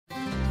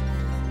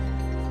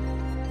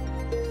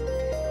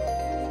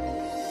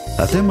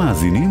אתם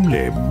מאזינים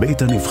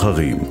לבית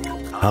הנבחרים,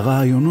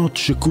 הרעיונות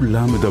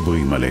שכולם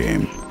מדברים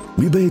עליהם,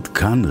 מבית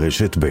כאן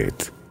רשת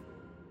בית.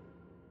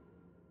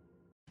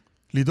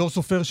 לידור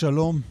סופר,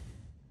 שלום.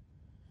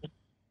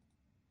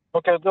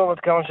 בוקר טוב, עד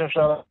כמה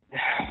שאפשר.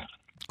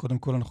 קודם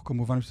כל אנחנו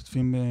כמובן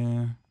משתתפים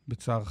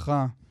בצערך,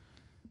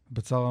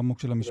 בצער העמוק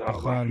של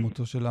המשפחה על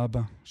מותו של אבא.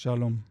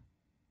 שלום.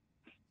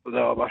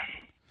 תודה רבה.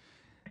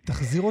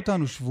 תחזיר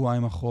אותנו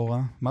שבועיים אחורה,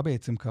 מה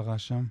בעצם קרה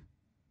שם?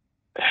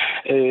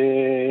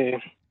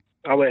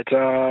 אבא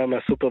יצא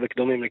מהסופר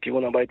בקדומים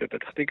לכיוון הבית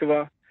בפתח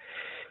תקווה.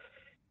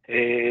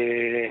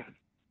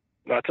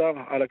 ועצר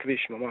על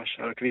הכביש, ממש,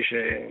 על הכביש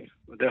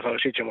בדרך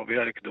הראשית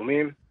שמובילה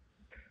לקדומים.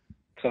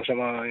 עצר שם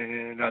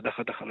ליד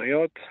אחת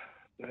החנויות,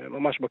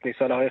 ממש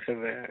בכניסה לרכב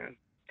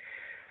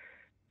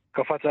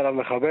קפץ עליו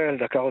מחבל,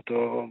 דקר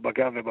אותו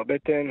בגב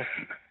ובבטן.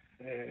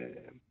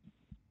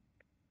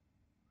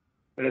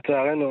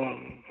 ולצערנו,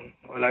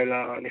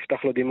 הלילה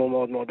נפתח לו דימום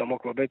מאוד מאוד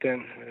עמוק בבטן,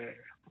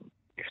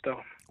 נפטר.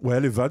 הוא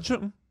היה לבד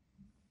שם?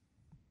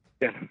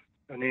 כן,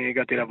 אני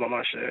הגעתי אליו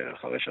ממש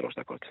אחרי 3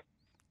 דקות.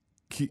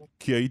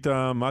 כי היית,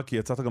 מה? כי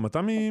יצאת גם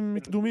אתה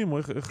מקדומים?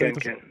 כן,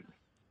 כן.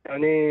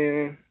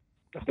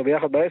 אנחנו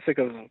ביחד בעסק,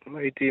 אז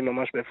הייתי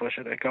ממש בהפרש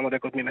של כמה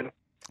דקות ממנו.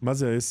 מה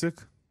זה העסק?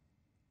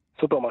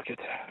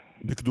 סופרמרקט.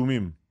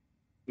 בקדומים.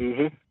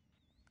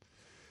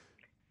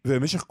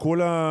 ובמשך כל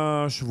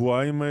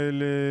השבועיים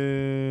האלה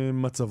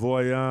מצבו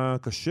היה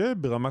קשה?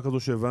 ברמה כזו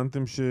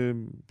שהבנתם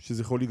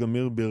שזה יכול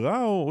להיגמר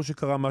ברע, או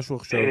שקרה משהו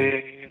עכשיו?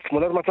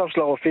 תמונת מצב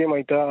של הרופאים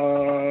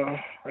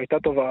הייתה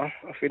טובה,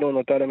 אפילו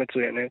נוטה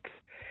למצוינת.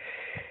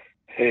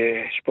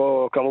 יש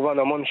פה כמובן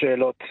המון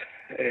שאלות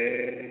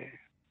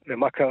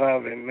למה קרה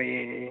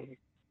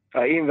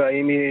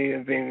והאם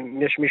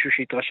יש מישהו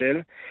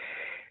שהתרשל,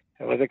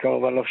 אבל זה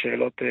כמובן לא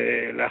שאלות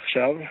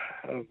לעכשיו,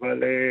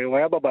 אבל הוא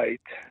היה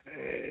בבית.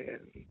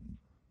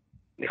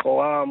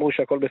 לכאורה אמרו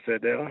שהכל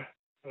בסדר,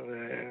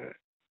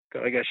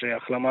 וכרגע יש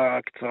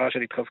החלמה קצרה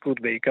של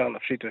התחזקות בעיקר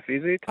נפשית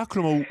ופיזית.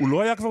 כלומר, הוא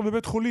לא היה כבר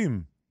בבית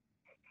חולים?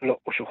 לא,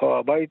 הוא שוחרר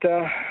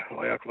הביתה,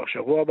 הוא היה כבר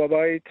שבוע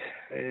בבית,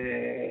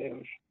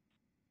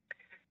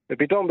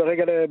 ופתאום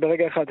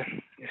ברגע אחד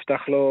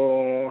נפתח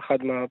לו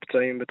אחד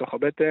מהפצעים בתוך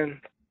הבטן,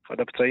 אחד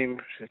הפצעים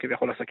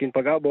שכביכול הסכין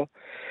פגע בו,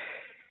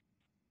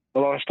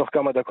 ממש תוך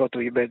כמה דקות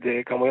הוא איבד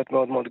כמויות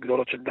מאוד מאוד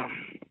גדולות של דם.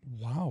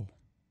 וואו.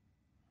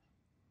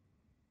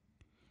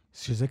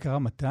 שזה קרה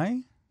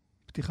מתי?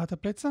 פתיחת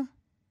הפצע?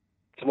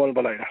 אתמול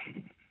בלילה.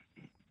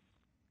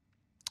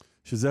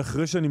 שזה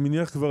אחרי שאני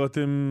מניח כבר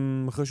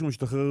אחרי שהוא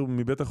משתחרר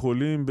מבית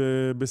החולים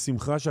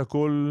בשמחה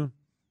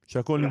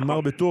שהכל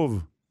נגמר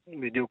בטוב.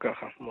 בדיוק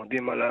ככה.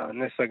 מודים על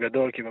הנס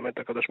הגדול, כי באמת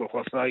הקדוש ברוך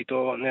הוא עשה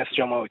איתו נס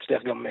שם, הוא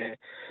הצליח גם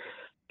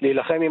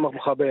להילחם עם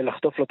המחבל,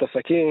 לחטוף לו את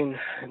הסכין,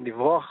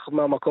 לברוח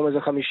מהמקום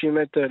איזה 50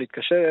 מטר,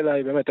 להתקשר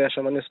אליי, באמת היה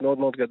שם נס מאוד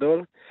מאוד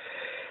גדול.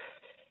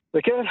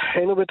 וכן,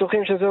 היינו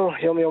בטוחים שזהו,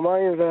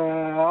 יום-יומיים,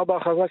 והאבא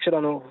החזק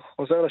שלנו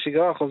חוזר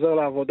לשגרה, חוזר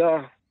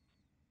לעבודה,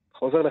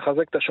 חוזר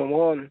לחזק את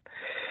השומרון,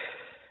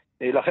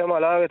 להילחם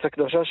על הארץ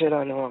הקדושה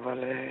שלנו,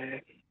 אבל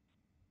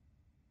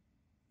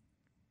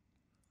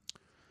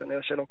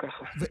כנראה שלא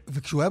ככה.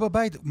 וכשהוא היה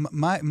בבית,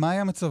 מה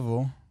היה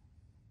מצבו?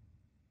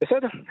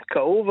 בסדר,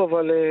 כאוב,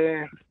 אבל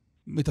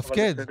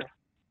מתפקד. אבל בסדר.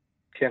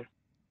 כן.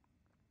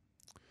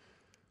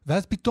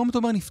 ואז פתאום אתה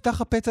אומר,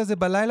 נפתח הפצע הזה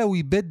בלילה, הוא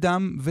איבד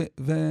דם,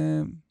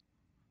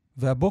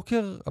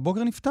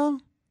 והבוקר נפטר?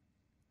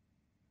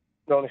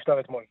 לא, הוא נפטר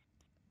אתמול.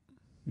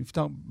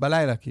 נפטר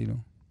בלילה, כאילו.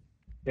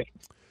 כן.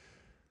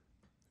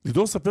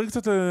 לידור, ספר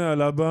קצת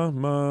על אבא,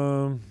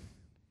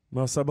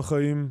 מה עשה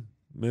בחיים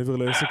מעבר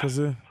לעסק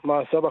הזה? מה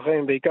עשה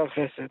בחיים? בעיקר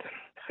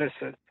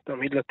חסד.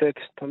 תמיד לתת,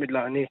 תמיד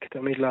להעניק,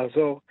 תמיד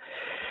לעזור.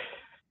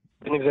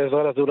 בין אם זה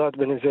עזרה לזולת,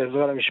 בין אם זה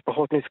עזרה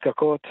למשפחות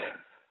נזקקות,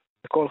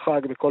 בכל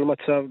חג, בכל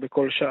מצב,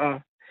 בכל שעה.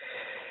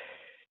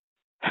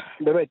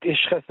 באמת,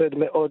 איש חסד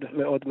מאוד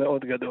מאוד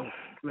מאוד גדול.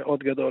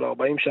 מאוד גדול.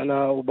 40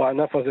 שנה הוא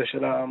בענף הזה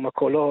של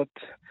המקולות.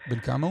 בן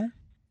כמה הוא?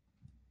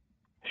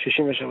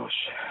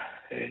 63.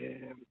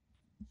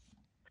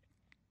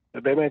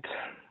 ובאמת,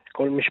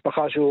 כל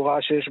משפחה שהוא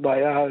ראה שיש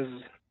בעיה, אז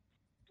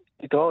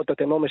להתראות,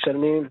 אתם לא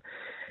משלמים.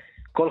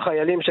 כל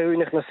חיילים שהיו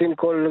נכנסים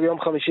כל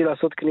יום חמישי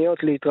לעשות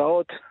קניות,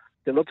 להתראות,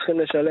 אתם לא צריכים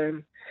לשלם.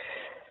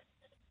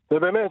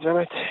 ובאמת,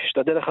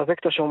 השתדל לחזק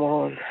את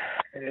השומרון.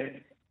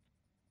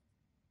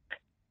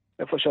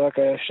 איפה שרק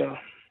היה אפשר.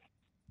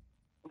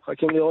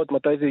 מחכים לראות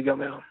מתי זה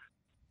ייגמר.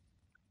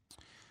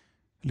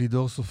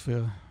 לידור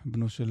סופר,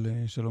 בנו של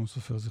שלום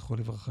סופר, זכרו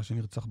לברכה,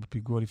 שנרצח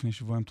בפיגוע לפני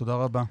שבועיים. תודה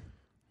רבה.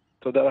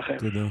 תודה לכם.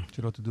 תודה.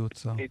 שלא תדעו עוד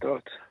צער.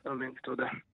 להתראות. אמן. תודה.